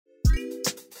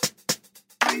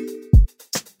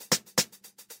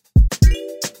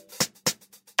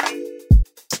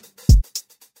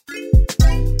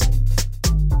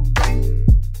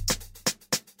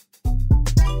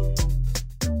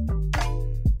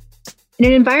In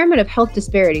an environment of health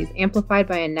disparities amplified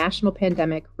by a national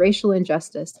pandemic, racial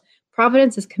injustice,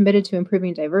 Providence is committed to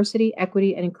improving diversity,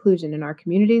 equity, and inclusion in our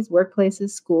communities,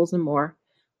 workplaces, schools, and more.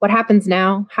 What happens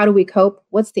now? How do we cope?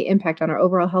 What's the impact on our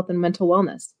overall health and mental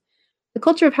wellness? The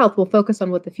Culture of Health will focus on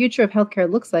what the future of healthcare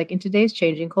looks like in today's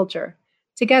changing culture.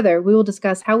 Together, we will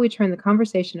discuss how we turn the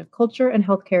conversation of culture and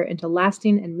healthcare into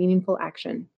lasting and meaningful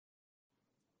action.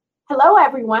 Hello,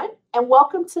 everyone, and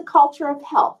welcome to Culture of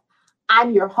Health.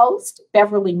 I'm your host,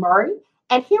 Beverly Murray,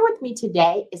 and here with me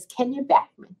today is Kenya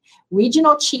Beckmann,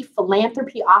 Regional Chief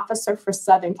Philanthropy Officer for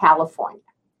Southern California.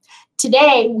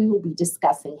 Today, we will be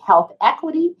discussing health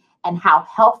equity and how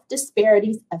health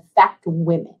disparities affect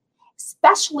women,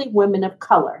 especially women of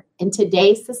color, in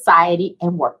today's society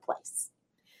and workplace.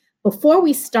 Before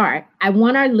we start, I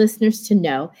want our listeners to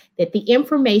know that the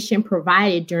information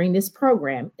provided during this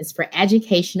program is for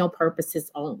educational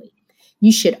purposes only.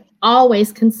 You should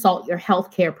always consult your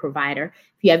healthcare provider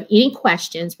if you have any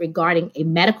questions regarding a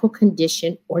medical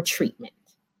condition or treatment.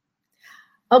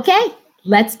 Okay,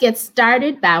 let's get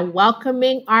started by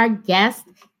welcoming our guest,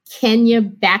 Kenya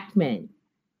Beckmann.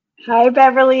 Hi,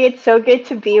 Beverly. It's so good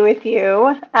to be with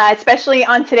you, especially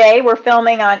on today. We're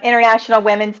filming on International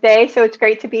Women's Day, so it's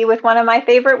great to be with one of my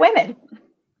favorite women.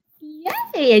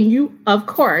 Yay! And you, of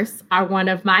course, are one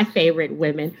of my favorite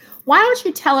women. Why don't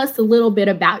you tell us a little bit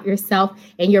about yourself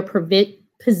and your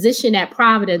position at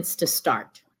Providence to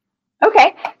start?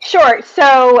 Okay, sure.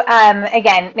 So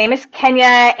again, name is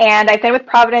Kenya, and I've been with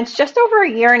Providence just over a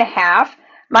year and a half.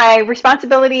 My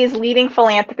responsibility is leading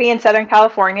philanthropy in Southern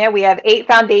California. We have 8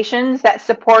 foundations that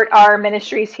support our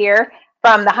ministries here,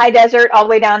 from the high desert all the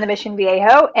way down to Mission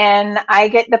Viejo. And I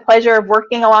get the pleasure of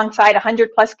working alongside 100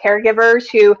 plus caregivers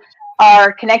who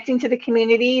are connecting to the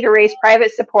community to raise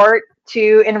private support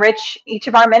to enrich each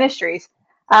of our ministries.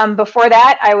 Before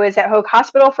that, I was at Hoag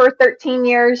Hospital for 13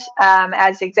 years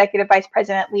as Executive Vice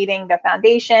President leading the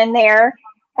foundation there.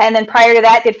 And then prior to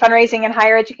that, did fundraising in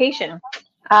higher education.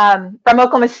 From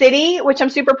Oklahoma City, which I'm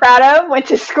super proud of, went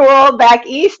to school back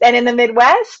east and in the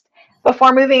Midwest.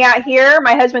 Before moving out here,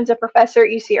 my husband's a professor at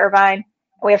UC Irvine.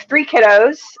 We have 3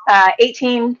 kiddos,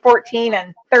 18, 14,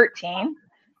 and 13.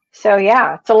 So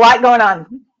yeah, it's a lot going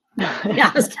on. Yeah,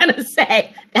 I was gonna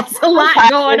say that's a lot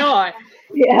going on.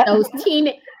 Yeah,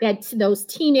 those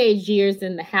teenage years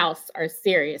in the house are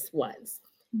serious ones.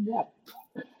 Yep.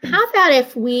 How about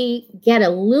if we get a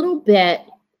little bit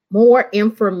more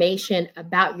information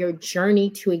about your journey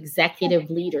to executive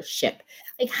leadership?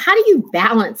 Like, how do you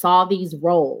balance all these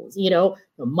roles? You know,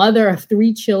 the mother of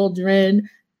 3 children,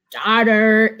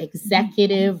 daughter,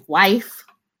 executive, wife.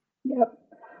 Yep.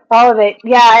 All of it.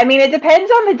 Yeah. I mean, it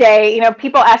depends on the day. You know,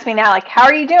 people ask me now, like, how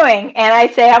are you doing? And I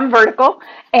say, I'm vertical.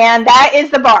 And that is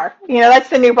the bar. You know, that's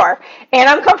the new bar. And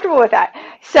I'm comfortable with that.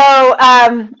 So,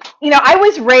 you know, I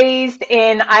was raised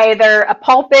in either a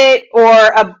pulpit or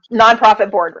a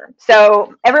nonprofit boardroom.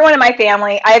 So everyone in my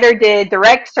family either did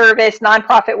direct service,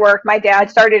 nonprofit work. My dad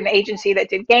started an agency that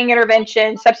did gang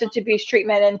intervention, substance abuse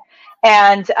treatment,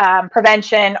 and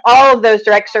prevention, all of those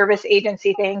direct service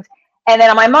agency things. And then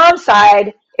on my mom's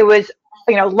side, it was,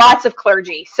 you know, lots of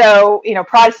clergy. So, you know,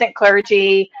 Protestant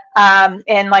clergy,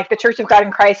 and like the Church of God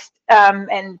in Christ,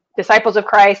 and Disciples of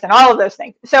Christ and all of those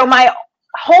things. So my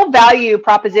whole value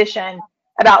proposition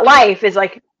about life is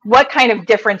like, what kind of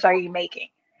difference are you making?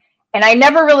 And I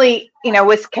never really, you know,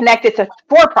 was connected to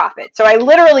for-profit. So I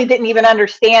literally didn't even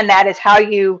understand that as how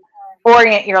you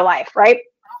orient your life, right?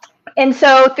 And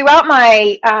so throughout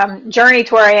my journey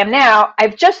to where I am now,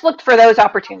 I've just looked for those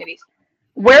opportunities.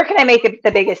 Where can I make the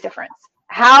biggest difference?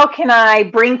 How can I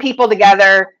bring people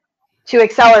together to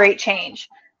accelerate change?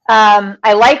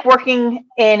 I like working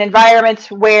in environments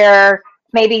where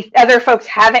maybe other folks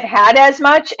haven't had as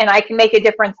much, and I can make a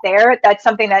difference there. That's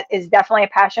something that is definitely a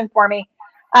passion for me.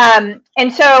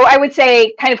 And so I would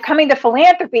say, kind of coming to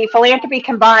philanthropy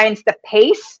combines the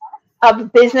pace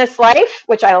of business life,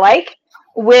 which I like,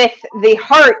 with the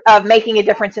heart of making a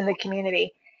difference in the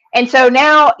community. And so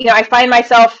now, you know, I find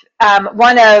myself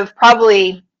one of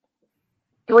probably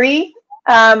 3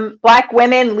 Black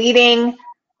women leading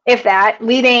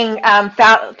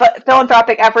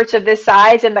philanthropic efforts of this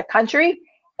size in the country.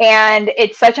 And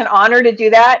it's such an honor to do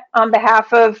that on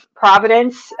behalf of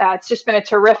Providence. It's just been a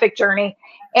terrific journey.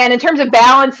 And in terms of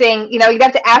balancing, you know, you'd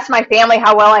have to ask my family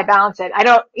how well I balance it. I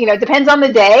don't, you know, it depends on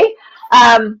the day.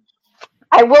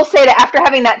 I will say that after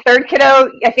having that 3rd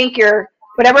kiddo, I think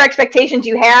whatever expectations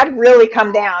you had really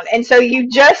come down. And so you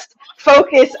just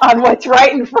focus on what's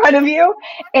right in front of you.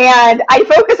 And I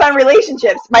focus on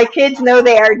relationships. My kids know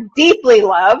they are deeply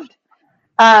loved.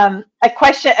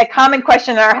 a common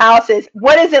question in our house is,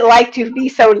 what is it like to be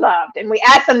so loved? And we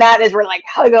ask them that as we're like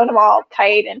hugging them all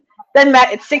tight. And then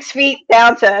it's 6 feet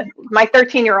down to my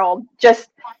 13-year-old. Just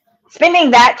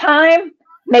spending that time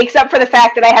makes up for the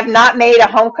fact that I have not made a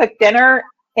home-cooked dinner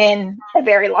in a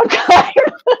very long time.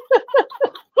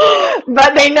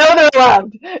 But they know they're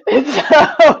loved. And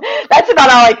so that's about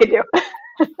all I could do.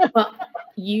 Well,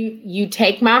 you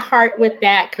take my heart with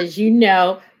that, because you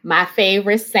know my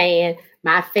favorite saying,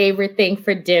 my favorite thing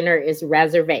for dinner is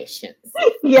reservations.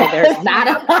 Yeah, so there's not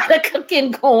a lot of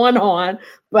cooking going on,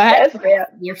 but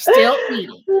you're still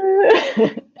eating.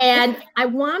 And I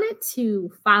wanted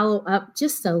to follow up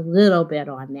just a little bit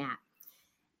on that.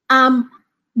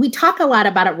 We talk a lot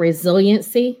about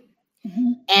resiliency.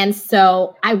 Mm-hmm. And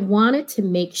so I wanted to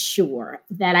make sure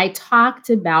that I talked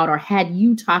about, or had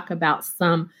you talk about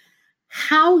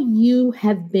how you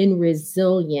have been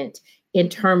resilient in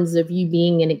terms of you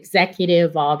being an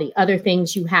executive, all the other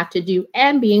things you have to do,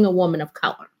 and being a woman of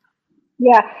color.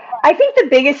 Yeah, I think the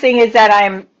biggest thing is that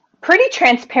I'm pretty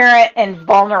transparent and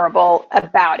vulnerable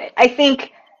about it. I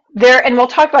think and we'll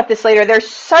talk about this later, there's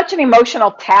such an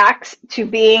emotional tax to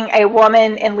being a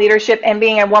woman in leadership and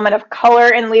being a woman of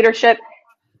color in leadership,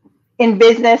 in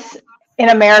business, in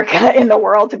America, in the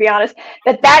world, to be honest,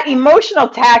 that emotional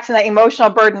tax and that emotional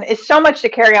burden is so much to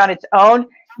carry on its own,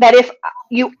 that if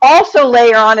you also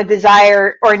layer on a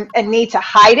desire or a need to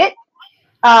hide it,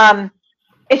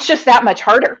 it's just that much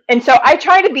harder. And so I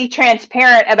try to be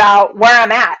transparent about where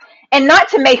I'm at, and not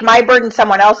to make my burden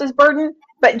someone else's burden,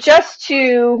 but just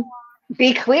to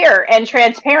be clear and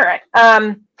transparent.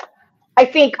 I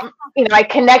think, I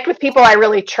connect with people I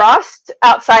really trust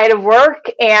outside of work,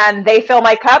 and they fill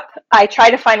my cup. I try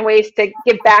to find ways to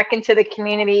give back into the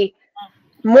community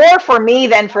more for me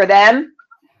than for them,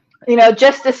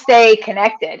 just to stay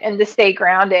connected and to stay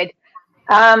grounded.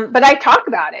 But I talk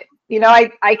about it.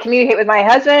 I communicate with my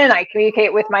husband. I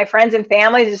communicate with my friends and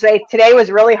families to say, today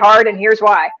was really hard and here's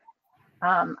why.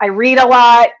 I read a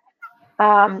lot,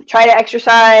 try to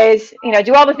exercise,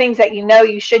 do all the things that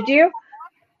you should do.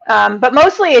 But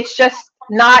mostly it's just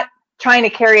not trying to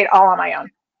carry it all on my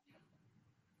own.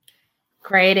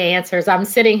 Great answers. I'm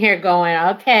sitting here going,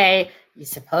 okay, you're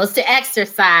supposed to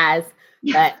exercise,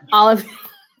 but all of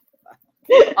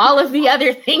the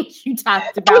other things you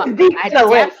talked about, I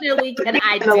definitely can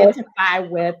identify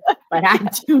with, but I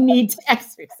do need to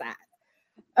exercise.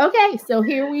 Okay, so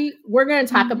we're going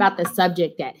to talk about the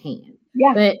subject at hand.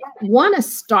 Yeah. But want to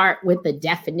start with the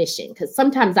definition, because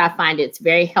sometimes I find it's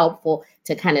very helpful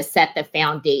to kind of set the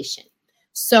foundation.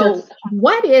 So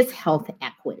what is health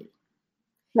equity?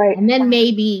 Right. And then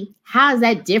maybe how is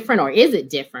that different, or is it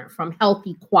different from health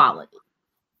equality?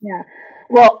 Yeah.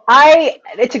 Well,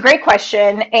 it's a great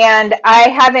question. And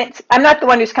I'm not the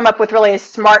one who's come up with really a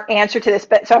smart answer to this,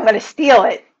 but so I'm going to steal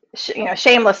it,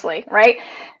 shamelessly. Right.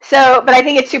 So, but I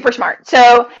think it's super smart.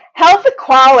 So health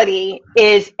equality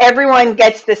is everyone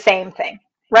gets the same thing,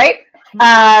 right?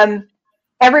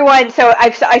 Everyone. So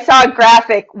I saw a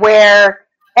graphic where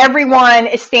everyone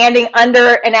is standing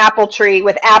under an apple tree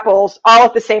with apples all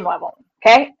at the same level.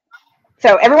 Okay.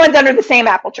 So everyone's under the same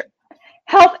apple tree.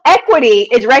 Health equity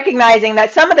is recognizing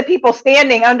that some of the people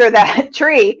standing under that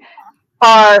tree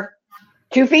are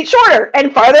 2 feet shorter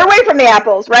and farther away from the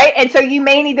apples, right? And so you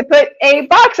may need to put a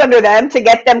box under them to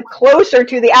get them closer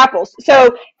to the apples.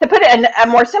 So to put it in a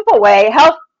more simple way,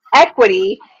 health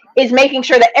equity is making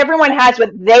sure that everyone has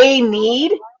what they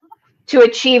need to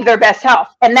achieve their best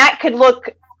health. And that could look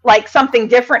like something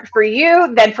different for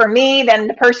you than for me, than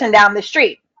the person down the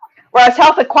street. Whereas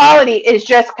health equality is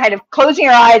just kind of closing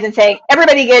your eyes and saying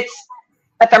everybody gets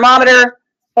a thermometer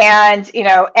and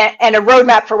a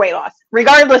roadmap for weight loss,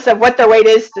 regardless of what their weight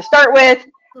is to start with,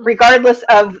 regardless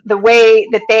of the way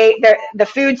that the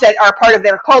foods that are part of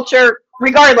their culture,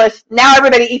 regardless, now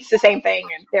everybody eats the same thing,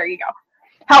 and there you go.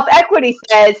 Health equity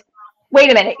says,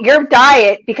 wait a minute, your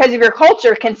diet, because of your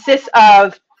culture, consists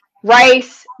of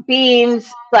rice, beans,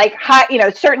 like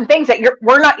certain things that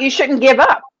you shouldn't give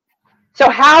up. So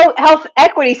how health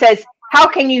equity says, how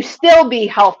can you still be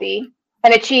healthy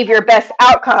and achieve your best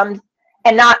outcomes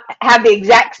and not have the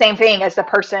exact same thing as the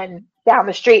person down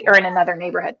the street or in another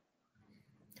neighborhood?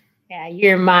 Yeah,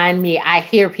 you remind me, I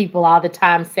hear people all the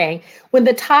time saying, when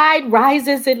the tide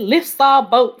rises, it lifts all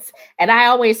boats. And I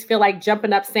always feel like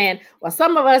jumping up saying, well,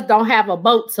 some of us don't have a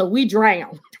boat, so we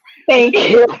drown. Thank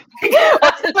you.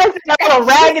 It's like a little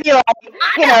raggedy,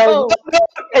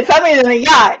 and somebody's in a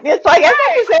yacht. It's like,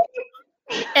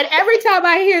 and every time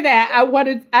I hear that,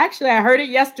 I heard it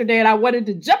yesterday, and I wanted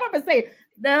to jump up and say,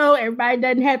 no, everybody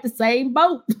doesn't have the same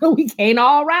boat. We can't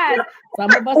all ride. Some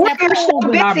of us have holes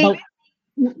in our boat.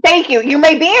 Thank you. You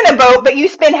may be in a boat, but you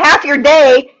spend half your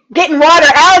day getting water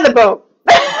out of the boat.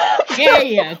 There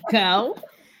you go.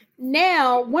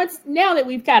 Now that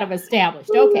we've kind of established,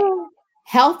 okay,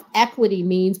 health equity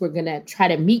means we're going to try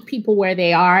to meet people where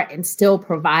they are and still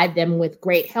provide them with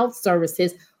great health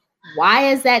services.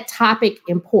 Why is that topic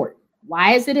important?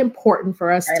 Why is it important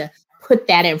for us to put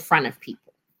that in front of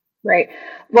people? Right.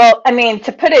 Well, I mean,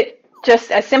 to put it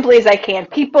just as simply as I can,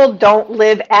 people don't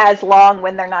live as long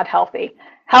when they're not healthy.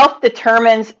 Health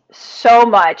determines so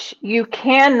much. You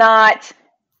cannot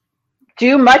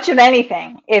do much of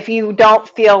anything if you don't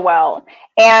feel well.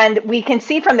 And we can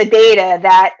see from the data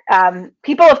that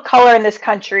people of color in this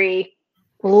country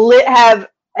have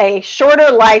a shorter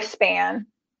lifespan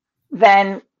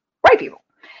than white people.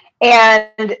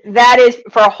 And that is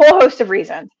for a whole host of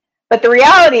reasons. But the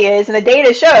reality is, and the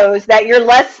data shows, that you're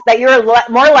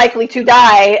more likely to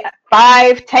die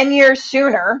 5-10 years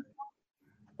sooner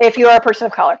if you are a person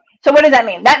of color. So what does that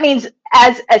mean? That means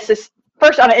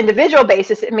first, on an individual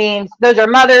basis, it means those are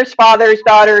mothers, fathers,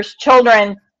 daughters,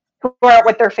 children who aren't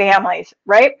with their families,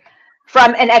 right?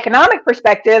 From an economic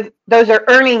perspective, those are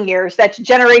earning years. That's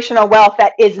generational wealth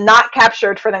that is not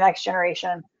captured for the next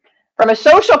generation. From a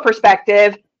social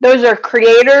perspective, those are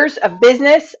creators of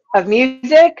business, of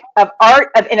music, of art,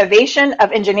 of innovation,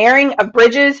 of engineering, of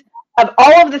bridges, of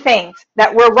all of the things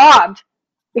that were robbed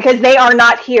because they are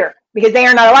not here, because they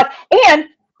are not alive. And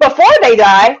before they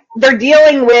die, they're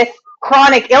dealing with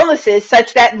chronic illnesses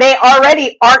such that they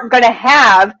already aren't going to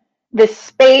have the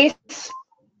space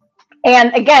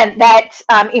and, again, that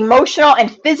emotional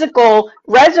and physical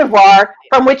reservoir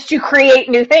from which to create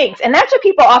new things. And that's what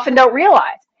people often don't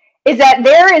realize, is that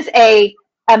there is a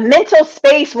mental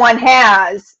space one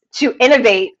has to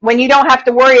innovate when you don't have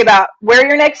to worry about where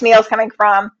your next meal is coming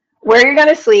from, where you're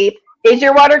going to sleep, is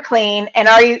your water clean, and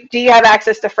do you have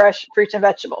access to fresh fruits and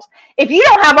vegetables? If you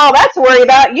don't have all that to worry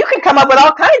about, you can come up with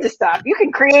all kinds of stuff. You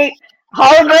can create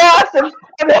holographs and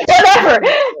whatever.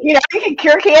 You can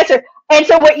cure cancer. And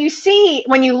so what you see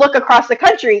when you look across the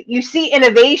country, you see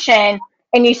innovation,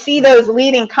 and you see those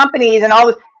leading companies and all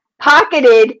this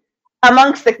pocketed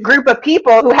amongst the group of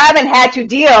people who haven't had to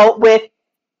deal with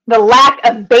the lack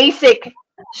of basic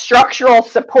structural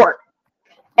support.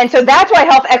 And so that's why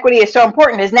health equity is so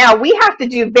important, is now we have to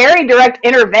do very direct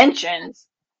interventions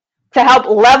to help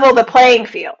level the playing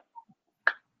field.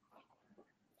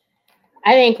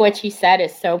 I think what you said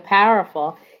is so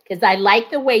powerful, because I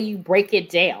like the way you break it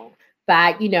down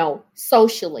by,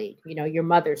 socially, your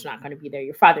mother's not going to be there,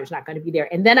 your father's not going to be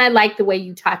there. And then I like the way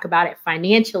you talk about it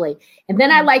financially. And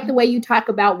then I like the way you talk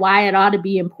about why it ought to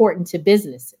be important to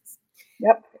businesses.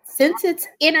 Yep. Since it's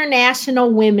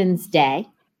International Women's Day,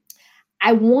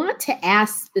 I want to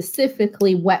ask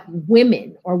specifically what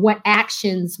women or what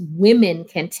actions women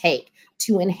can take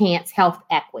to enhance health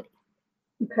equity.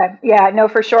 Okay. Yeah, no,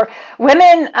 for sure.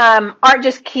 Women aren't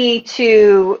just key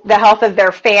to the health of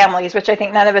their families, which I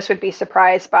think none of us would be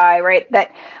surprised by, right?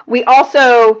 That we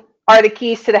also are the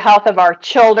keys to the health of our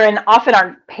children, often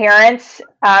our parents.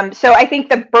 So I think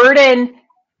the burden,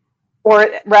 or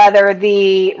rather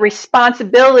the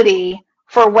responsibility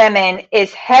for women,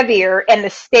 is heavier and the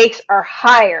stakes are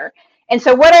higher. And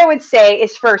so what I would say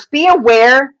is, first, be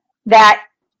aware that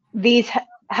these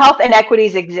health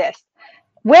inequities exist.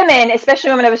 Women, especially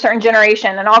women of a certain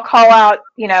generation, and I'll call out,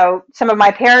 some of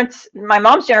my parents, my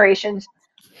mom's generations,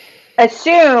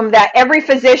 assume that every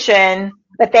physician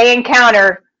that they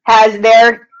encounter has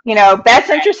their,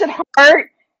 best interest at heart,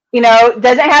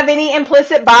 doesn't have any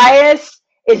implicit bias,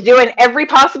 is doing every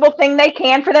possible thing they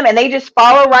can for them, and they just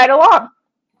follow right along.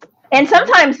 And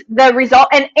sometimes the result,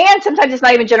 and sometimes it's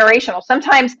not even generational.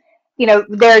 Sometimes,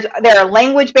 there are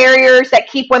language barriers that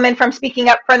keep women from speaking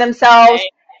up for themselves.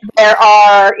 There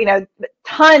are,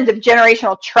 tons of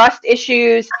generational trust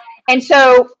issues. And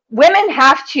so women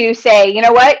have to say, you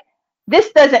know what,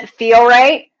 this doesn't feel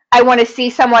right. I want to see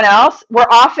someone else. We're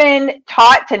often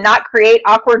taught to not create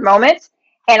awkward moments.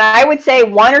 And I would say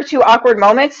 1 or 2 awkward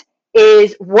moments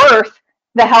is worth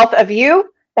the health of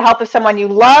you, the health of someone you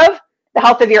love, the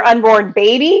health of your unborn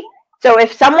baby. So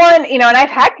if someone, and I've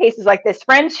had cases like this,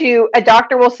 friends who a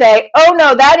doctor will say, oh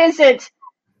no, that isn't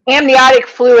amniotic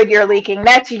fluid you're leaking,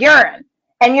 that's urine.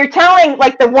 And you're telling,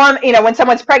 like, the woman, when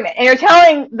someone's pregnant, and you're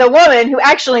telling the woman who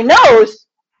actually knows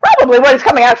probably what is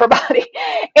coming out of her body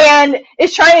and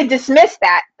is trying to dismiss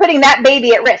that, putting that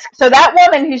baby at risk. So that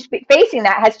woman who's facing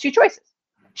that has 2 choices.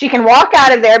 She can walk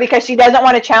out of there because she doesn't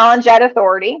want to challenge that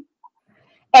authority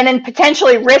and then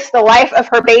potentially risk the life of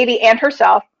her baby and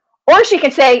herself. Or she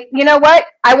can say, you know what?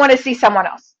 I want to see someone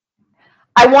else.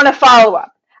 I want to follow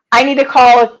up. I need to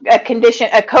call a condition,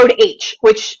 a code H,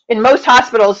 which in most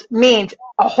hospitals means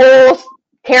a whole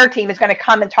care team is going to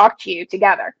come and talk to you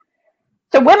together.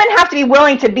 So women have to be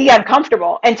willing to be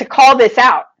uncomfortable and to call this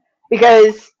out,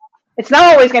 because it's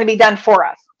not always going to be done for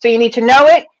us. So you need to know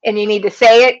it, and you need to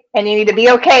say it, and you need to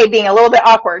be okay being a little bit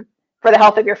awkward for the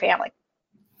health of your family.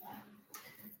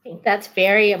 I think that's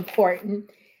very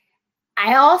important.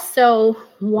 I also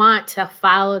want to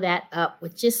follow that up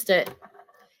with just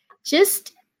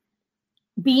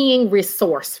being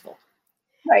resourceful,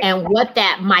 right, and what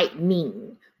that might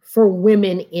mean for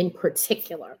women in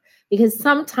particular, because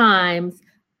sometimes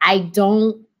I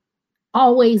don't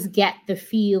always get the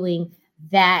feeling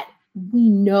that we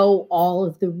know all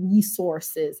of the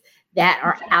resources that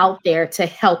are out there to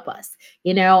help us.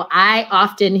 I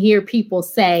often hear people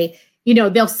say,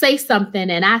 they'll say something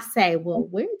and I say, well,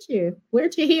 where'd you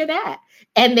hear that?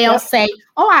 And they'll say,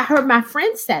 oh, I heard my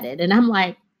friend said it. And I'm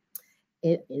like,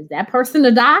 is that person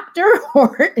a doctor?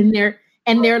 And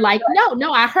they're like,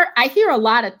 no, I hear a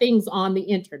lot of things on the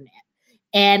internet.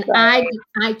 And I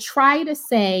try to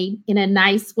say in a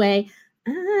nice way,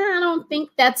 I don't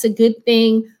think that's a good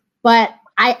thing, but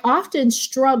I often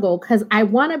struggle because I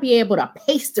want to be able to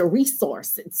paste a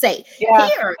resource and say,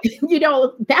 here,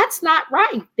 that's not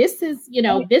right. This is,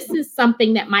 this is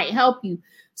something that might help you.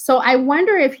 So I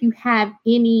wonder if you have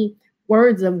any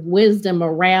words of wisdom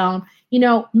around,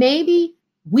 maybe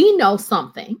we know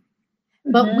something,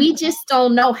 but we just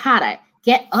don't know how to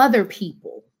get other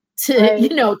people to,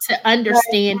 to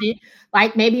understand it.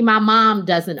 Like maybe my mom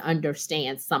doesn't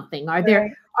understand something. Are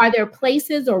there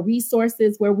places or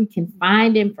resources where we can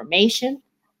find information?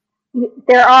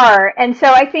 There are. And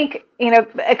so I think,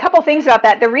 a couple things about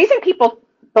that. The reason people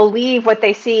believe what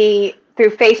they see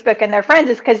through Facebook and their friends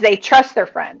is because they trust their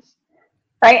friends,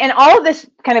 right? And all of this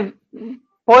kind of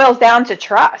boils down to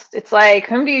trust. It's like,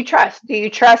 whom do you trust? Do you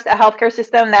trust a healthcare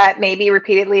system that maybe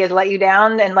repeatedly has let you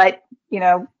down and let,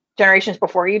 generations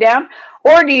before you down?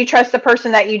 Or do you trust the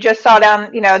person that you just saw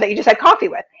down, that you just had coffee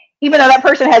with, even though that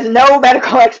person has no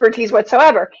medical expertise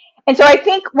whatsoever? And so I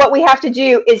think what we have to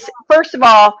do is, first of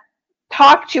all,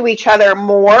 talk to each other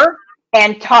more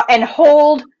and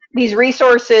hold these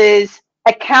resources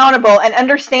accountable and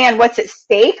understand what's at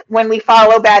stake when we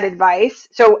follow bad advice.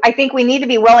 So I think we need to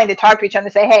be willing to talk to each other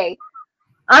and say, hey,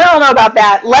 I don't know about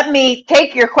that. Let me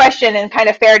take your question and kind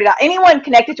of ferret it out. Anyone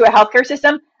connected to a healthcare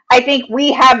system, I think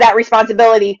we have that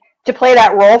responsibility to play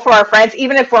that role for our friends,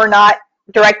 even if we're not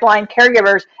direct line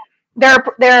caregivers. There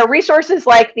are resources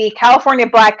like the California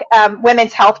Black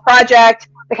Women's Health Project,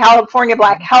 the California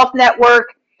Black Health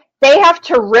Network. They have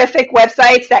terrific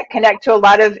websites that connect to a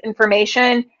lot of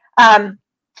information.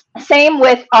 Same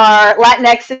with our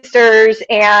Latinx sisters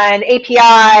and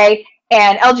API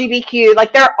and LGBTQ.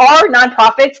 Like, there are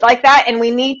nonprofits like that, and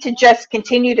we need to just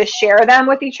continue to share them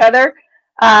with each other.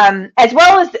 As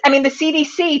well as, the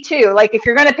CDC too. Like, if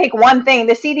you're going to pick one thing,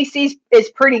 the CDC is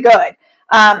pretty good,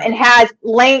 and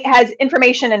has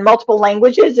information in multiple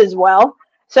languages as well.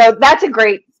 So that's a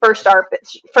great first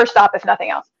stop, if nothing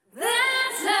else.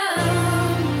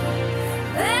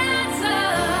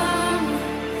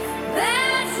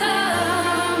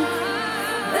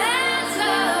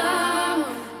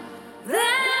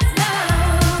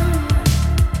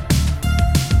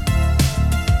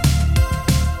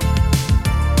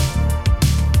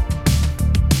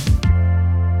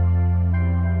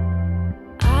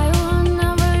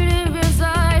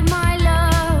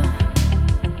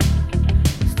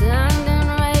 Standing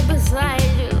right beside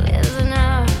you is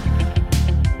enough.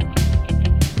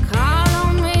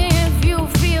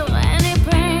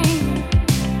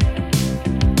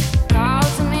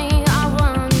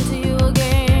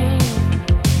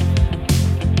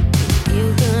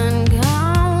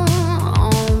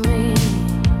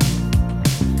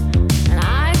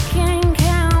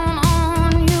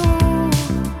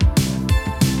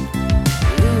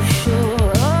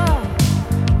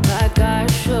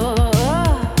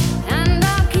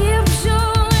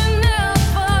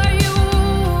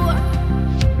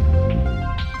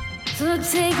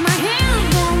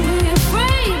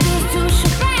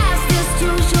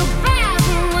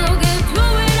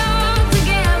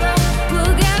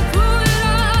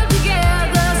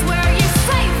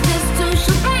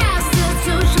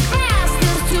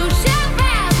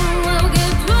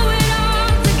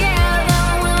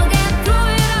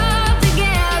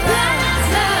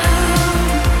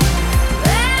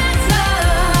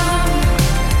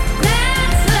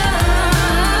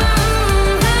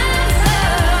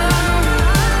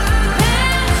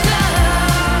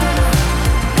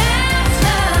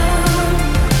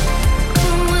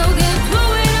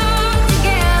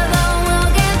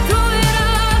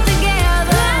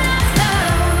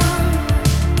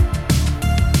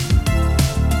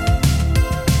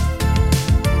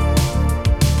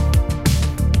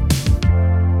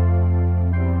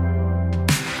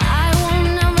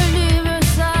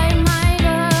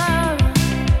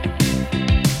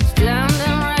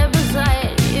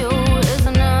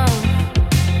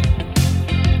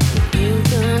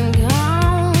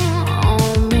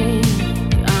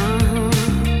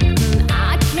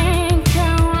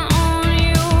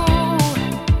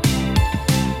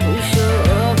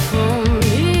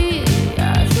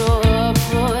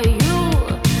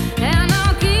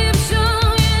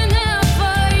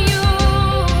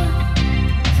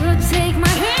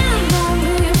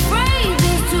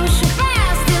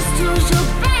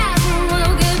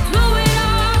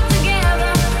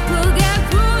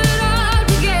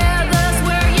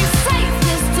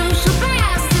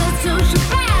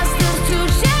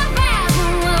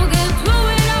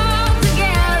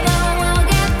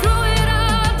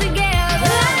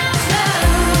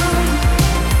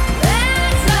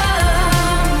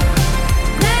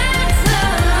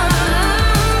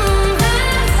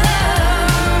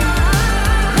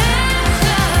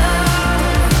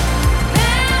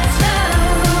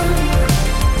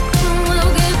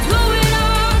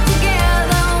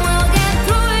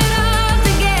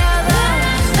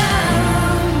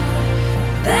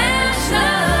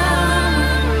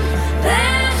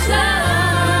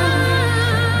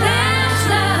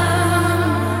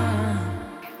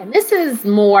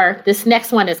 this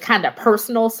next one is kind of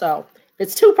personal. So if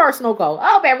it's too personal, go,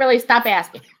 oh, Beverly, stop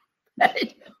asking.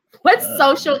 What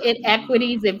social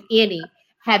inequities, if any,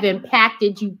 have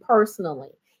impacted you personally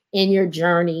in your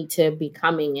journey to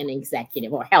becoming an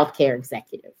executive or healthcare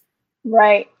executive?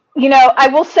 Right. I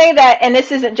will say that, and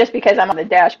this isn't just because I'm on the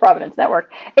Dash Providence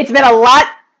Network. It's been a lot.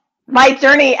 My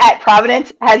journey at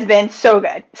Providence has been so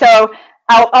good. So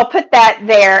I'll put that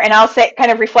there, and I'll say,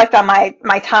 kind of reflect on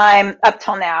my time up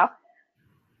till now.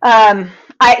 I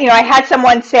had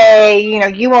someone say,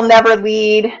 you will never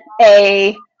lead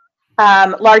a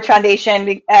large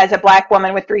foundation as a Black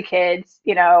woman with 3 kids,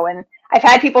 and I've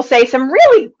had people say some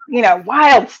really,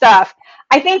 wild stuff.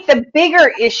 I think the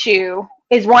bigger issue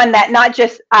is one that not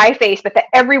just I face, but that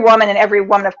every woman and every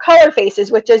woman of color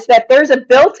faces, which is that there's a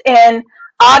built-in,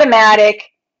 automatic,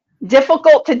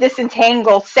 difficult to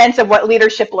disentangle sense of what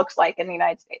leadership looks like in the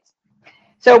United States.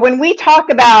 So when we talk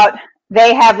about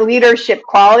they have leadership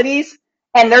qualities,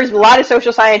 and there's a lot of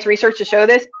social science research to show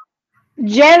this,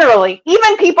 generally,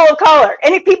 even people of color,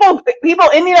 and people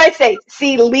in the United States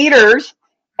see leaders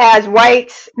as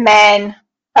white men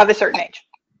of a certain age.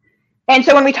 And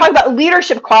so when we talk about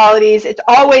leadership qualities, it's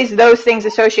always those things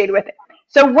associated with it.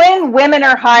 So when women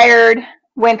are hired,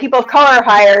 when people of color are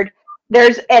hired,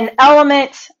 there's an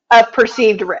element of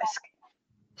perceived risk.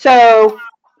 So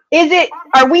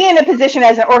are we in a position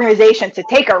as an organization to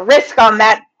take a risk on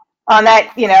that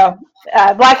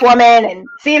Black woman and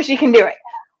see if she can do it?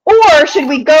 Or should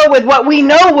we go with what we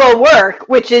know will work,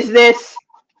 which is this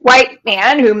white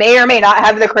man who may or may not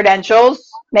have the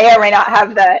credentials, may or may not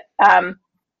have the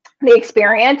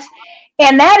experience?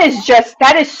 And that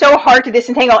is so hard to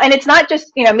disentangle. And it's not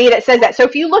just me that says that. So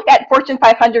if you look at Fortune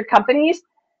 500 companies,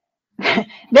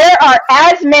 there are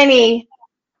as many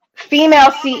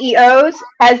female CEOs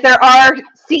as there are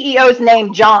CEOs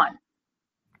named John.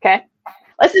 Okay,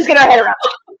 let's just get our head around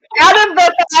it. Out of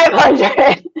the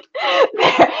 500,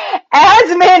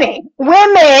 as many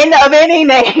women of any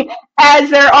name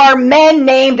as there are men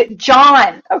named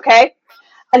John. Okay.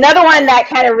 Another one that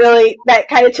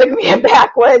kind of took me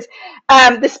aback was,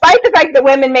 despite the fact that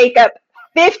women make up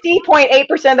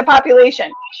 50.8% of the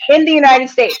population in the United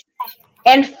States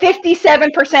and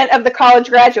 57% of the college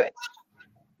graduates,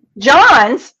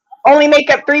 Johns only make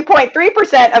up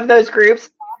 3.3% of those groups,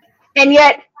 and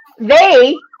yet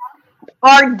they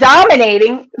are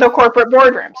dominating the corporate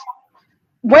boardrooms.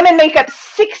 Women make up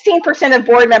 16% of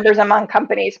board members among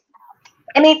companies.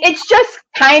 I mean, it's just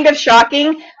kind of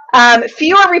shocking.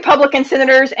 Fewer Republican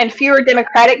senators and fewer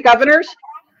Democratic governors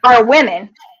are women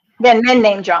than men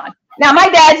named John. Now, my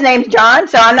dad's name's John,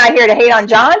 so I'm not here to hate on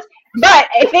Johns, but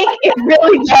I think it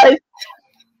really does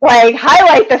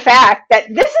highlight the fact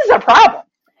that this is a problem.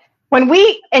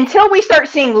 Until we start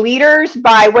seeing leaders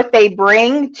by what they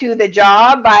bring to the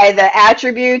job, by the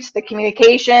attributes, the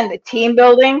communication, the team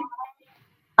building,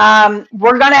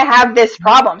 we're going to have this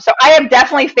problem. So I have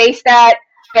definitely faced that.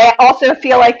 I also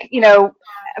feel like,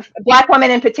 Black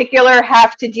women in particular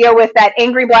have to deal with that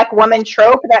angry Black woman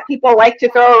trope that people like to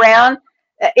throw around.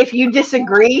 If you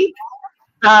disagree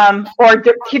or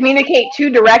communicate too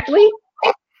directly,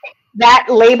 that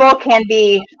label can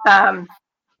be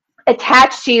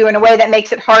attached to you in a way that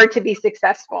makes it hard to be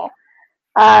successful.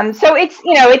 So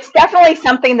it's definitely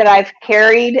something that I've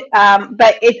carried,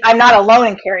 but I'm not alone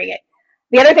in carrying it.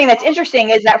 The other thing that's interesting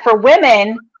is that for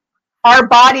women, our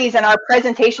bodies and our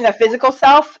presentation of physical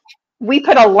self, we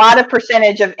put a lot of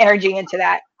percentage of energy into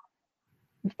that.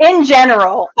 In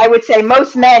general, I would say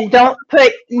most men don't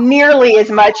put nearly as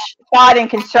much thought and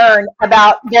concern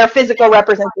about their physical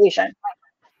representation.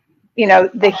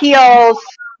 The heels,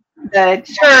 the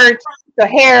shirts, the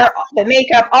hair, the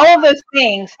makeup, all of those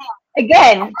things,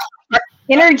 again, are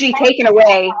energy taken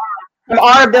away from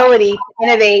our ability to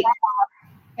innovate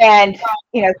and,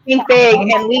 think big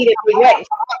and lead in big ways.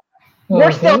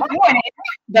 We're still doing it,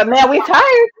 but man, we're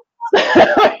tired.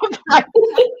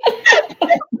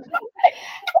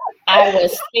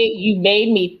 You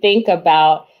made me think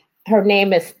about, her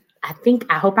name is,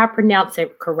 I hope I pronounce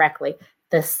it correctly,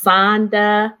 the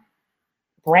Sonda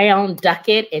Brown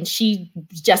Duckett, and she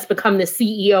just become the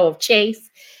CEO of Chase.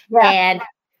 Yeah. And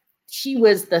she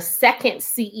was the second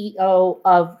CEO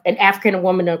of an African American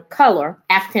woman of color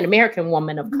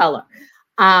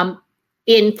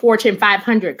in Fortune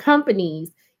 500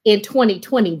 companies in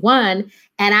 2021.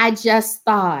 And I just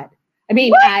thought,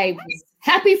 I was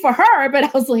happy for her, but I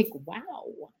was like,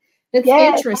 wow, that's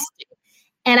interesting.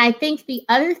 And I think the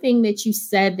other thing that you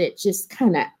said that just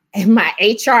kind of, my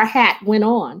HR hat went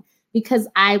on, because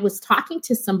I was talking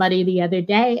to somebody the other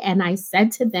day and I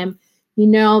said to them,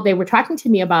 they were talking to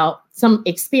me about some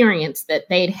experience that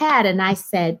they'd had. And I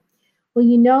said, well,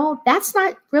 you know, that's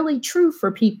not really true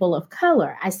for people of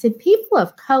color. I said, people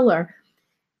of color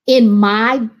in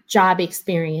my job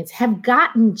experience have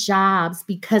gotten jobs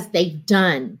because they've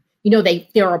done, you know,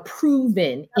 they're a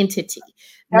proven entity,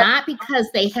 not because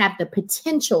they have the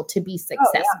potential to be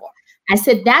successful. I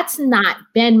said, that's not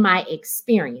been my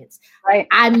experience. Right.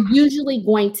 I'm usually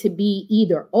going to be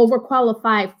either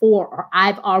overqualified for, or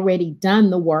I've already done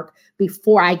the work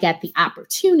before I get the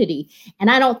opportunity.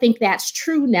 And I don't think that's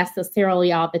true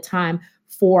necessarily all the time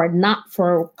not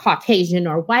for Caucasian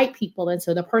or white people. And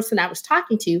so the person I was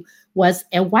talking to was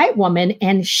a white woman,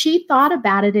 and she thought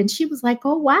about it and she was like,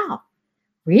 oh, wow,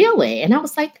 really? And I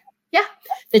was like, yeah,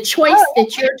 the choice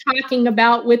that you're talking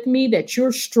about with me, that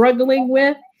you're struggling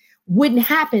with, wouldn't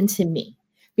happen to me,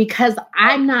 because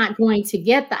I'm not going to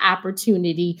get the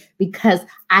opportunity because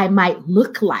I might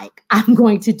look like I'm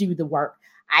going to do the work.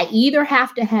 I either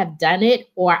have to have done it,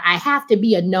 or I have to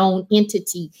be a known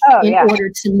entity in order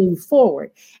to move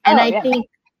forward. And I think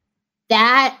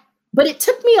that, but it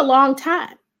took me a long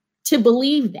time to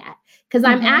believe that, because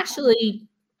I'm actually,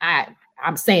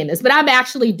 I'm saying this, but I'm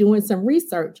actually doing some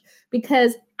research,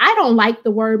 because I don't like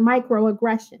the word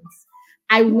microaggressions.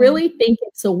 I really think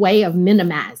it's a way of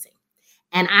minimizing.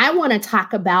 And I want to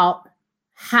talk about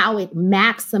how it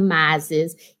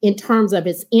maximizes in terms of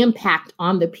its impact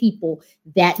on the people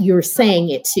that you're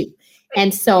saying it to.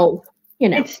 And so, you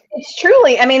know, it's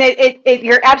truly, I mean,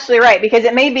 you're absolutely right, because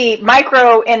it may be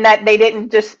micro in that they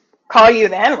didn't just call you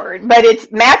the N-word, but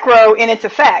it's macro in its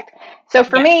effect. So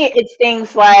for me, it's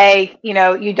things like, you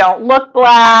know, you don't look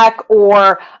black,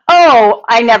 or, oh,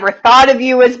 I never thought of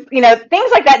you as, you know,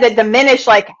 things like that diminish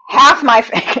like half my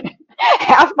family.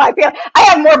 I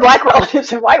have more black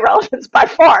relatives than white relatives by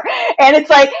far. And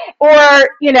it's like, or,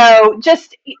 you know,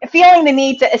 just feeling the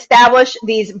need to establish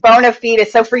these bona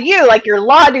fides. So for you, like your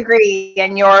law degree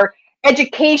and your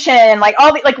education and like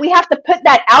all the, like, we have to put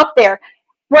that out there.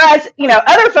 Whereas, you know,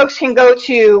 other folks can go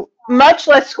to much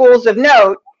less schools of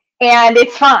note and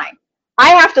it's fine. I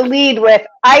have to lead with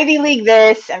Ivy League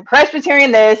this and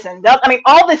Presbyterian this and I mean,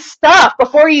 all this stuff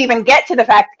before you even get to the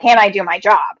fact, can I do my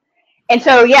job? And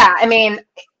so, yeah, I mean,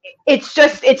 it's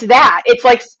just, it's that. It's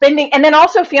like spending, and then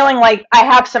also feeling like I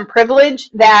have some privilege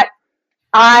that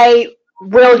I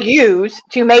will use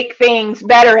to make things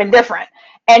better and different.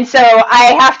 And so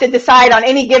I have to decide on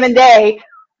any given day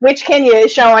which Kenya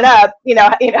is showing up, you know,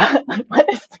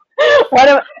 what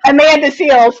of Amanda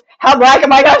Seals, how black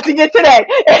am I going to get today?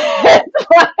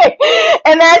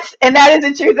 and that is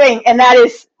a true thing. And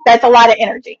that's a lot of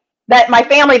energy that my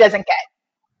family doesn't get.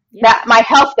 That my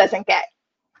health doesn't get.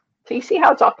 So you see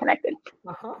how it's all connected.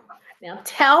 Now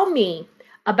tell me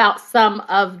about some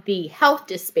of the health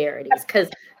disparities, because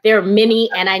there are many,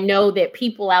 and I know that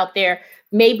people out there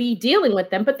may be dealing with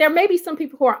them, but there may be some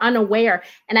people who are unaware.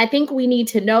 And I think we need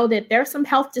to know that there are some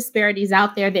health disparities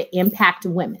out there that impact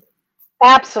women.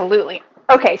 Absolutely.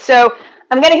 Okay, so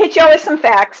I'm going to hit you all with some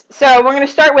facts. So we're going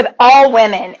to start with all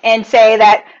women and say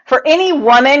that for any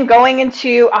woman going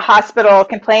into a hospital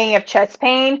complaining of chest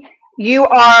pain, you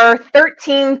are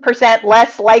 13%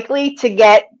 less likely to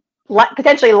get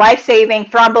potentially life-saving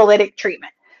thrombolytic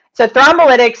treatment. So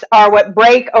thrombolytics are what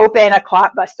break open a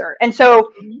clot buster. And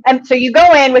so you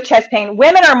go in with chest pain.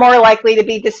 Women are more likely to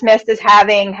be dismissed as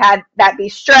having had that be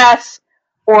stress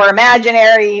or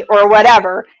imaginary or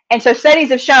whatever. And so studies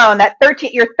have shown that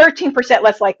you're 13%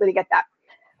 less likely to get that.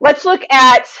 Let's look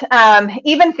at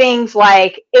even things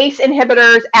like ACE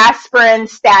inhibitors, aspirin,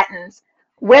 statins.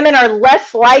 Women are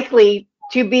less likely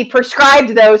to be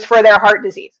prescribed those for their heart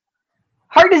disease.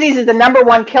 Heart disease is the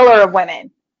 #1 killer of women.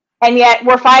 And yet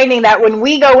we're finding that when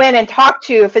we go in and talk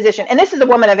to a physician, and this is a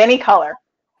woman of any color,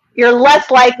 you're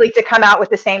less likely to come out with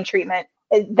the same treatment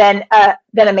than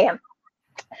a man.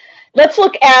 Let's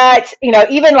look at, you know,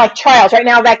 even like trials. Right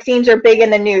now, vaccines are big in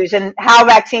the news and how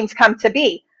vaccines come to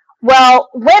be. Well,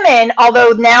 women,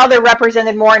 although now they're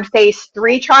represented more in phase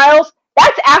 3 trials,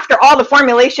 that's after all the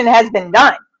formulation has been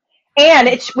done. And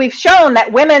we've shown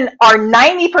that women are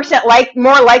 90%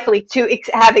 more likely to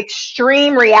have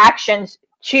extreme reactions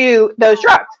to those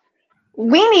drugs.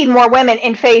 We need more women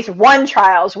in phase 1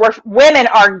 trials where women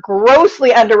are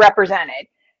grossly underrepresented.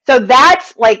 So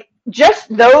that's like, just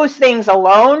those things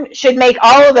alone should make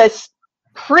all of us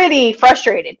pretty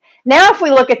frustrated. Now, if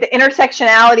we look at the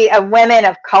intersectionality of women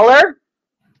of color,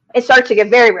 it starts to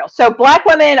get very real. So black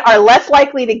women are less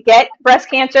likely to get breast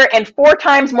cancer and 4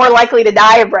 times more likely to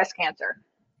die of breast cancer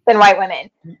than white women.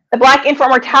 The black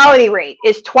infant mortality rate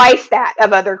is twice that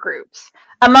of other groups.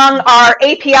 Among our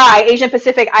API, Asian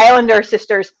Pacific Islander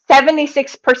sisters,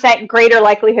 76% greater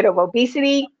likelihood of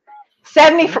obesity,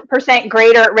 70%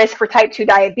 greater risk for type 2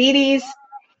 diabetes,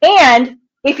 And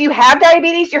if you have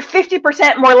diabetes, you're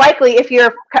 50% more likely, if you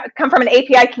come from an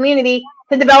API community,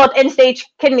 to develop end-stage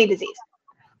kidney disease.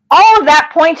 All of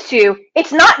that points to,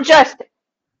 it's not just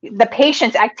the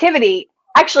patient's activity.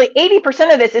 Actually,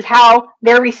 80% of this is how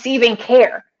they're receiving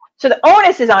care. So the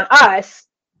onus is on us,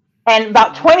 and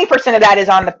about 20% of that is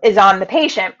on the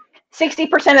patient.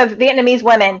 60% of Vietnamese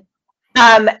women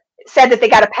said that they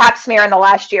got a pap smear in the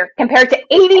last year, compared to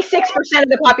 86% of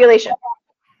the population.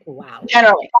 Wow.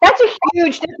 Generally, that's a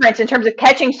huge difference in terms of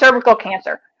catching cervical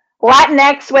cancer.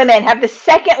 Latinx women have the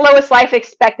second lowest life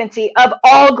expectancy of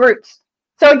all groups.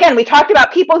 So again, we talked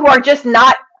about people who are just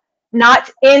not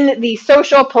in the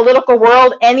social political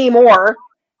world anymore.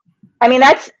 I mean,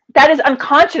 that is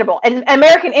unconscionable. And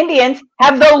American Indians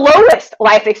have the lowest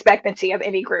life expectancy of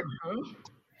any group. Mm-hmm.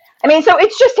 I mean, so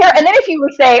it's just terrible. And then if you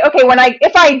would say, okay,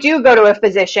 if I do go to a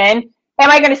physician, am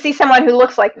I going to see someone who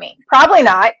looks like me? Probably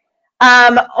not.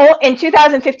 In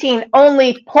 2015,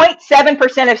 only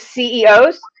 0.7% of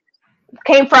CEOs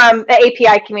came from the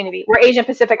API community, were Asian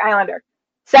Pacific Islander.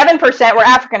 7% were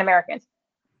African Americans.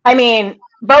 I mean,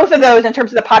 both of those in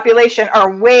terms of the population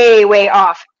are way, way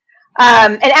off.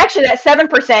 And actually that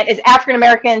 7% is African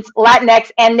Americans,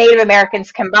 Latinx, and Native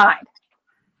Americans combined.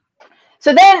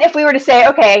 So then if we were to say,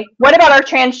 okay, what about our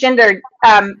transgendered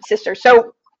sisters?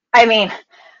 So, I mean,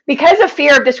 because of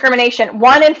fear of discrimination,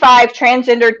 1 in 5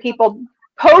 transgendered people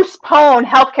postpone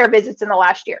healthcare visits in the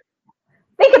last year.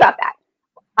 Think about that.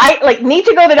 I need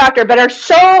to go to the doctor, but are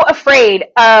so afraid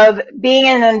of being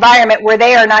in an environment where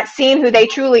they are not seen who they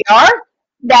truly are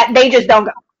that they just don't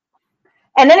go.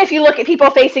 And then if you look at people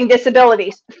facing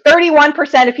disabilities,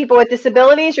 31% of people with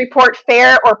disabilities report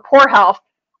fair or poor health,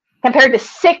 compared to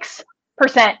 6%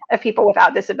 of people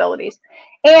without disabilities,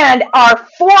 and are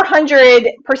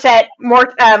 400%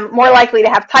 more likely to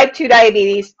have type 2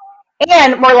 diabetes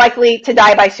and more likely to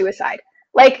die by suicide.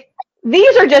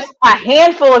 These are just a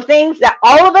handful of things that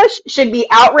all of us should be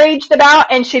outraged about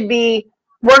and should be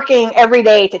working every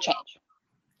day to change.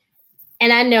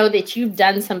 And I know that you've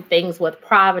done some things with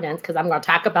Providence, because I'm going to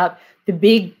talk about the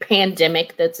big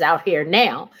pandemic that's out here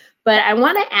now. But I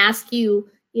want to ask you,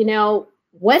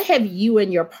 what have you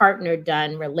and your partner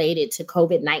done related to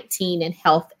COVID-19 and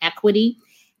health equity?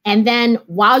 And then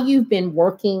while you've been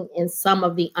working in some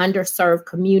of the underserved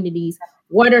communities,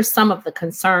 what are some of the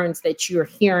concerns that you're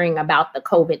hearing about the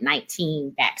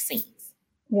COVID-19 vaccines?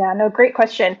 Yeah, no, great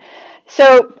question.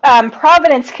 So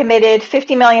Providence committed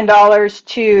 $50 million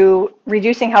to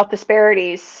reducing health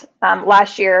disparities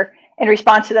last year in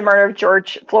response to the murder of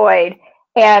George Floyd,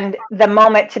 and the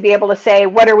moment to be able to say,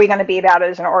 what are we going to be about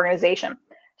as an organization?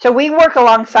 So we work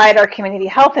alongside our community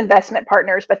health investment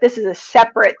partners, but this is a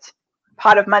separate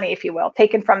pot of money, if you will,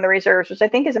 taken from the reserves, which I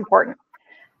think is important.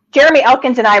 Jeremy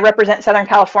Elkins and I represent Southern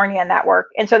California in that work.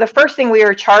 And so the first thing we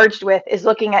are charged with is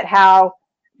looking at how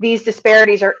these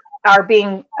disparities are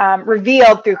being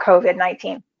revealed through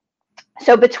COVID-19.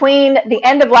 So between the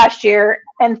end of last year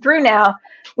and through now,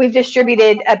 we've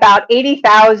distributed about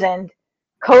 80,000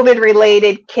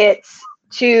 COVID-related kits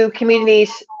to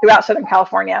communities throughout Southern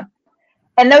California.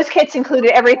 And those kits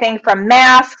included everything from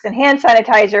masks and hand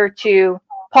sanitizer to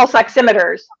pulse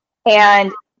oximeters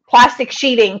and plastic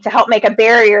sheeting to help make a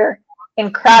barrier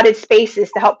in crowded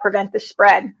spaces to help prevent the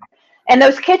spread. And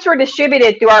those kits were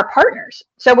distributed through our partners.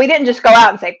 So we didn't just go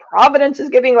out and say, Providence is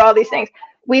giving you all these things.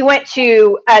 We went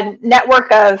to a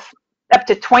network of up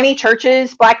to 20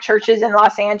 churches, Black churches in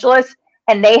Los Angeles,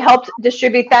 and they helped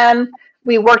distribute them.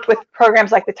 We worked with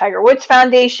programs like the Tiger Woods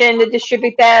Foundation to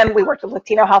distribute them. We worked with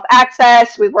Latino Health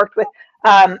Access. We worked with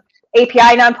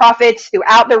API nonprofits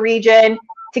throughout the region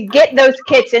to get those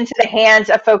kits into the hands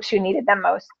of folks who needed them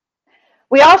most.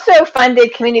 We also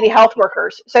funded community health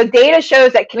workers. So data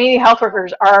shows that community health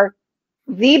workers are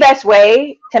the best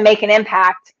way to make an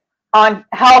impact on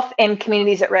health in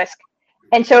communities at risk.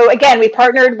 And so again, we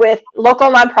partnered with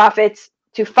local nonprofits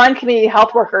to fund community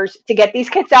health workers to get these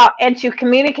kits out and to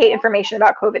communicate information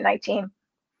about COVID-19.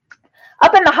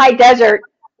 Up in the high desert,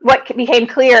 what became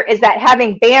clear is that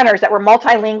having banners that were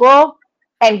multilingual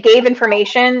and gave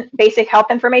information, basic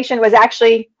health information, was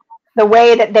actually the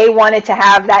way that they wanted to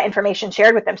have that information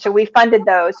shared with them. So we funded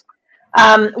those.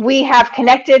 We have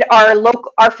connected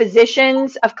our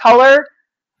physicians of color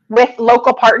with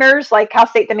local partners like Cal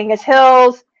State Dominguez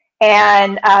Hills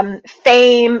and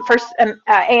FAME,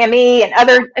 AME,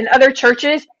 and other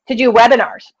churches to do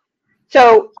webinars.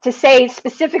 So to say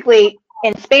specifically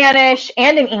in Spanish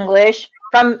and in English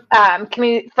from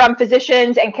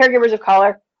physicians and caregivers of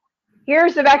color,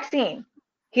 here's the vaccine.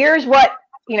 Here's what,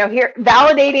 here,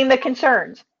 validating the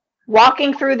concerns,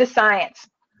 walking through the science.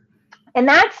 And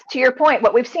that's, to your point,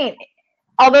 what we've seen.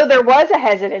 although there was a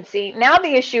hesitancy, now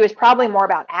the issue is probably more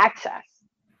about access.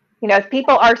 If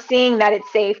people are seeing that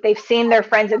it's safe, they've seen their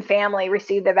friends and family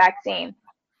receive the vaccine.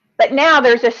 But now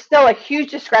there's still a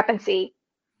huge discrepancy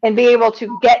in being able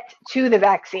to get to the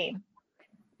vaccine.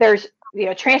 There's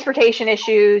transportation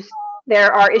issues.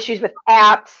 There are issues with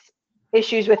apps,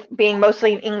 issues with being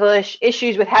mostly in English,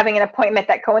 issues with having an appointment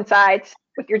that coincides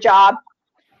with your job.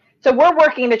 So we're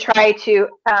working to try to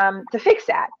fix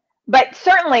that. But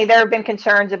certainly there have been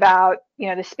concerns about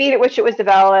the speed at which it was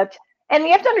developed, and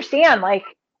you have to understand,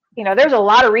 there's a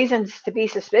lot of reasons to be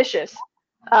suspicious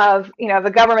of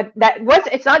the government.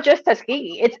 It's not just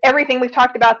Tuskegee, it's everything we've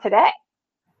talked about today.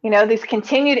 These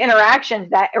continued interactions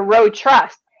that erode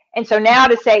trust. And so now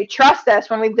to say, trust us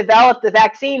when we've developed the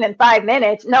vaccine in 5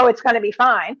 minutes, no, it's going to be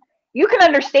fine. You can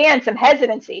understand some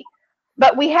hesitancy,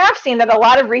 but we have seen that a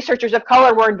lot of researchers of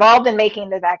color were involved in making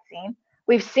the vaccine.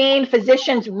 We've seen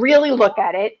physicians really look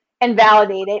at it and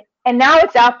validate it. And now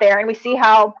it's out there and we see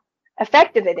how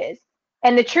effective it is.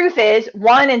 And the truth is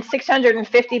 1 in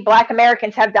 650 Black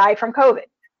Americans have died from COVID.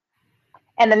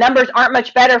 And the numbers aren't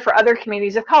much better for other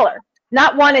communities of color.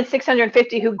 Not 1 in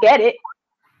 650 who get it.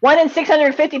 1 in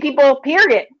 650 people,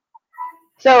 period.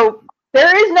 So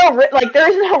there is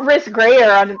no risk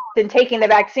greater than taking the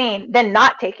vaccine than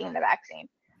not taking the vaccine.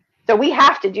 So we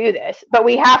have to do this, but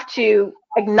we have to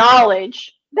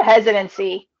acknowledge the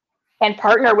hesitancy and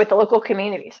partner with the local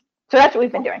communities. So that's what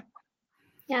we've been doing.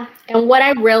 Yeah. And what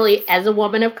I really, as a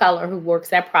woman of color who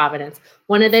works at Providence,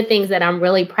 one of the things that I'm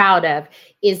really proud of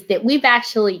is that we've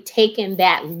actually taken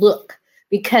that look,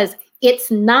 because it's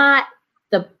not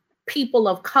the people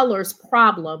of color's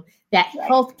problem that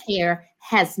healthcare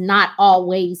has not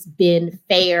always been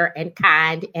fair and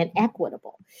kind and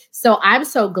equitable. So I'm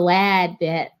so glad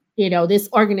that, this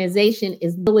organization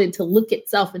is willing to look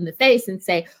itself in the face and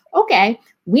say, okay,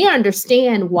 we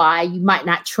understand why you might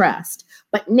not trust,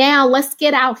 but now let's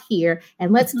get out here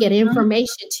and let's get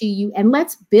information to you and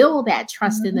let's build that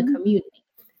trust in the community.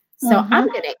 So I'm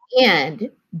going to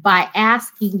end by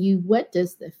asking you, what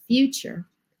does the future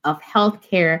of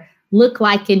healthcare look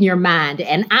like in your mind?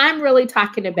 And I'm really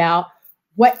talking about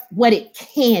what it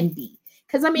can be.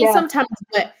 Because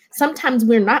sometimes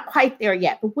we're not quite there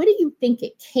yet, but what do you think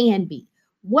it can be?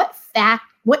 What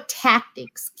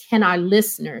tactics can our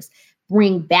listeners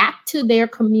bring back to their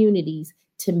communities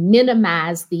to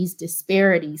minimize these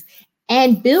disparities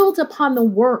and build upon the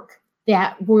work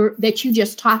that you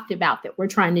just talked about that we're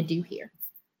trying to do here?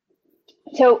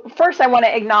 So first, I want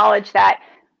to acknowledge that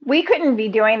we couldn't be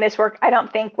doing this work, I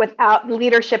don't think, without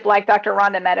leadership like Dr.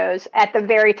 Rhonda Meadows at the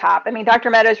very top. I mean, Dr.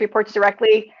 Meadows reports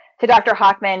directly to Dr.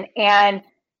 Hockman, and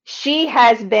she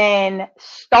has been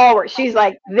stalwart. She's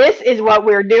like, this is what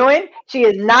we're doing. She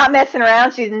is not messing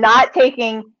around. She's not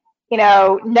taking,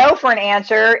 no for an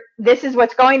answer. This is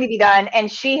what's going to be done.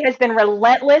 And she has been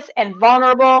relentless and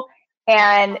vulnerable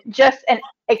and just an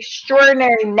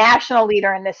extraordinary national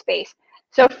leader in this space.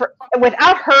 So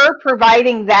without her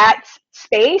providing that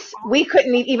space, we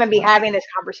couldn't even be having this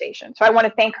conversation. So I want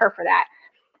to thank her for that.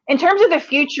 In terms of the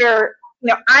future,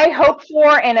 I hope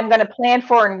for, and I'm going to plan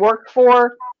for and work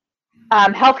for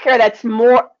healthcare that's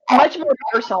much more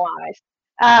personalized,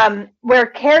 where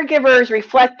caregivers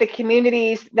reflect the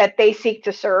communities that they seek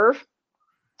to serve,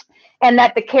 and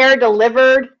that the care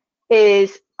delivered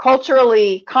is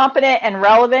culturally competent and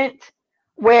relevant,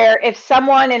 where if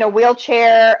someone in a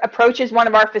wheelchair approaches one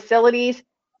of our facilities,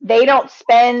 they don't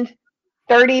spend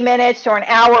 30 minutes or an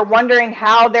hour wondering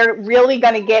how they're really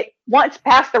going to get once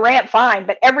past the ramp, fine,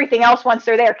 but everything else once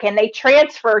they're there, can they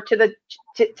transfer to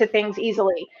things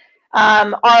easily?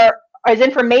 Is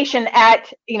information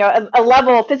at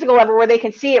a physical level where they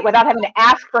can see it without having to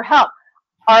ask for help?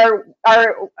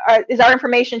 Is our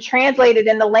information translated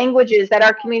in the languages that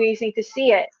our communities need to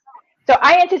see it? So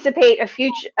I anticipate a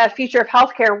future of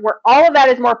healthcare where all of that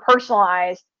is more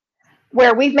personalized,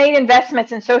 where we've made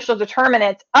investments in social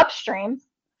determinants upstream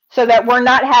so that we're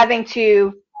not having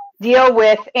to deal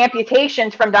with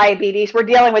amputations from diabetes. We're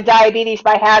dealing with diabetes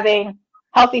by having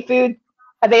healthy food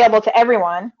available to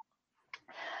everyone.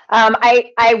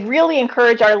 I really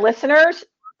encourage our listeners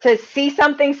to see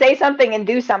something, say something, and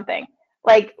do something.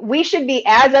 Like, we should be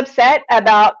as upset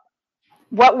about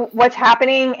what's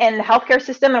happening in the healthcare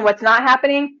system and what's not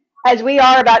happening as we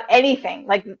are about anything.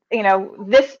 Like,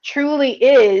 this truly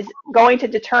is going to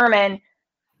determine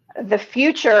the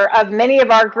future of many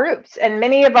of our groups and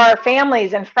many of our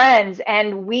families and friends.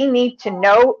 And we need to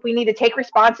know, we need to take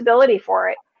responsibility for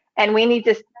it. And we need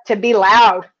to be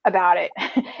loud about it.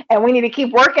 And we need to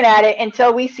keep working at it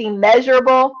until we see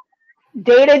measurable,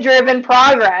 data-driven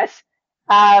progress.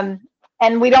 And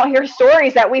we don't hear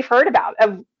stories that we've heard about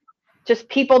of just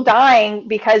people dying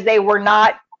because they weren't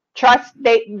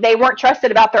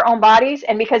trusted about their own bodies,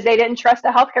 and because they didn't trust the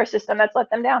healthcare system that's let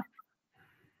them down.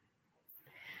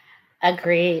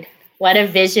 Agreed. What a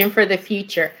vision for the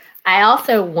future. I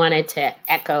also wanted to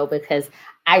echo, because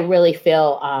I really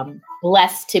feel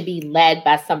blessed to be led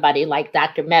by somebody like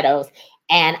Dr. Meadows.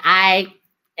 And I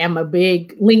am a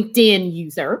big LinkedIn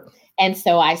user. And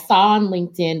so I saw on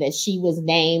LinkedIn that she was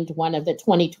named one of the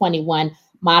 2021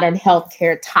 Modern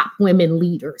Healthcare Top Women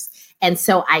Leaders. And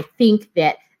so I think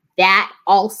that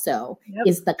also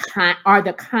is the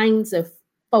kinds of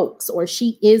folks, or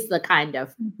she is the kind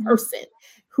of person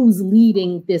who's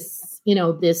leading this,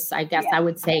 I guess I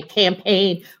would say,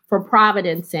 campaign for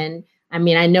Providence. And I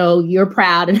mean, I know you're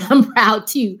proud, and I'm proud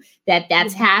too, that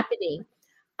that's happening.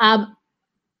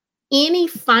 Any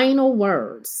final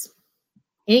words?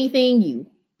 Anything you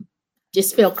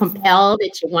just feel compelled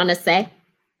that you want to say?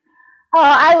 Oh,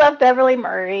 I love Beverly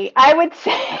Murray. I would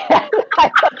say I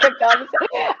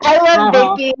love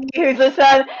Vicky, who's the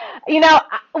son.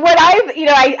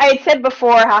 I had said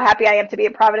before how happy I am to be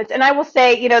at Providence, and I will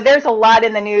say, there's a lot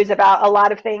in the news about a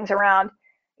lot of things around,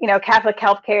 Catholic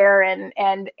healthcare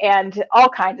and all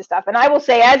kinds of stuff. And I will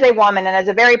say, as a woman, and as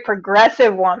a very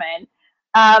progressive woman,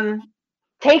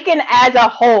 taken as a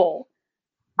whole,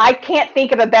 I can't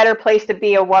think of a better place to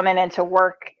be a woman and to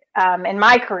work in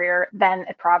my career than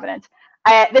at Providence.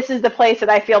 This is the place that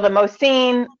I feel the most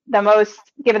seen,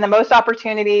 given the most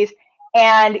opportunities.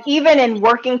 And even in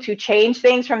working to change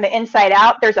things from the inside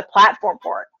out, there's a platform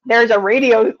for it. There's a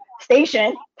radio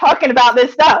station talking about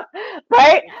this stuff,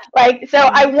 right? So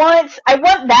I want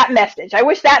that message. I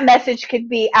wish that message could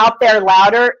be out there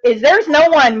louder. There's no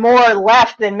one more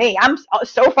left than me. I'm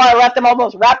so far left, I'm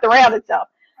almost wrapped around itself.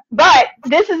 But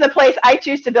this is the place I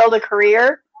choose to build a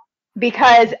career,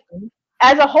 because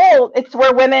as a whole, it's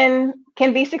where women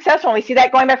can be successful. And we see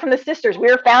that going back from the sisters. We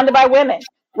were founded by women,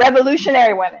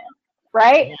 revolutionary women,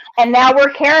 right? Yeah. And now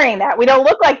we're carrying that. We don't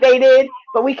look like they did,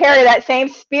 but we carry that same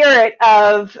spirit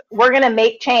of, we're going to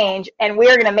make change, and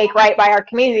we're going to make right by our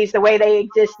communities the way they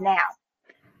exist now.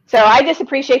 So I just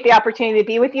appreciate the opportunity to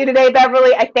be with you today,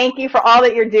 Beverly. I thank you for all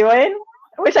that you're doing.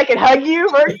 I wish I could hug you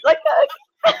like that.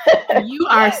 You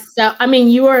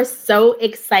are so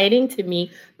exciting to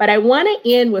me, but I want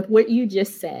to end with what you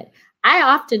just said. I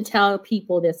often tell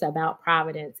people this about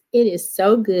Providence. It is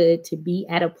so good to be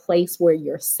at a place where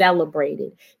you're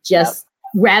celebrated,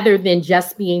 rather than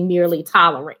just being merely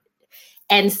tolerated.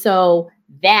 And so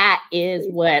that is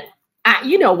what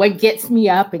what gets me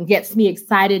up and gets me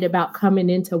excited about coming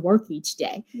into work each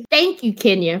day. Thank you,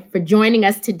 Kenya, for joining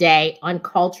us today on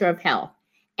Culture of Health,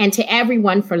 and to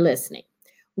everyone for listening.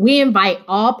 We invite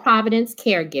all Providence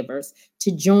caregivers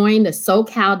to join the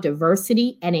SoCal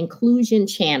Diversity and Inclusion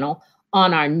channel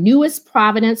on our newest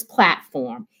Providence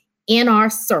platform, In Our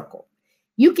Circle.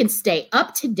 You can stay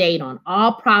up to date on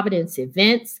all Providence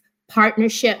events,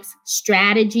 partnerships,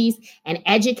 strategies, and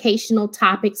educational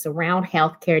topics around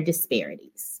healthcare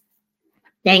disparities.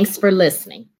 Thanks for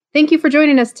listening. Thank you for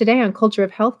joining us today on Culture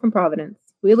of Health from Providence.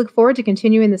 We look forward to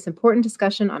continuing this important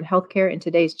discussion on healthcare in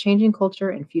today's changing culture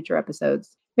and future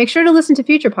episodes. Make sure to listen to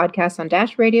future podcasts on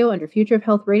Dash Radio under Future of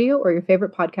Health Radio or your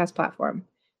favorite podcast platform.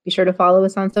 Be sure to follow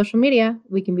us on social media.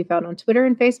 We can be found on Twitter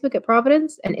and Facebook at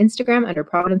Providence, and Instagram under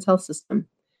Providence Health System.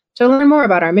 To learn more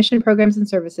about our mission, programs, and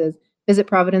services, visit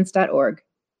providence.org.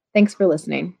 Thanks for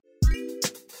listening.